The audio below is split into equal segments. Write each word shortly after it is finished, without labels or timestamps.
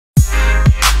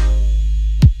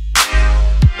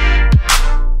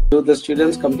do the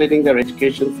students completing their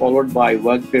education followed by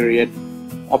work period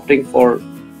opting for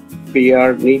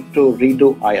PR need to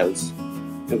redo IELTS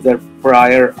if their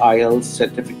prior IELTS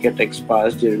certificate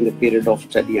expires during the period of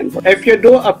study and work. If you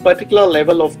do a particular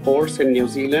level of course in New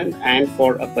Zealand and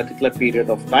for a particular period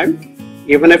of time,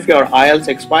 even if your IELTS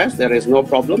expires, there is no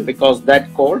problem, because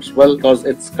that course will, because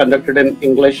it's conducted in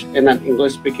English in an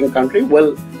English-speaking country,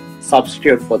 will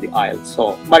substitute for the IELTS.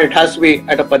 So, but it has to be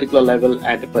at a particular level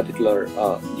and a particular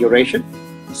duration.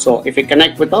 So if you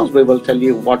connect with us, we will tell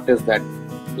you what is that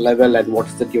level and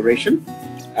what's the duration.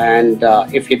 And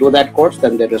if you do that course,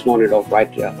 then there is no need of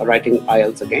writing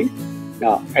IELTS again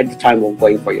at the time of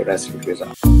going for your resident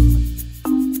visa.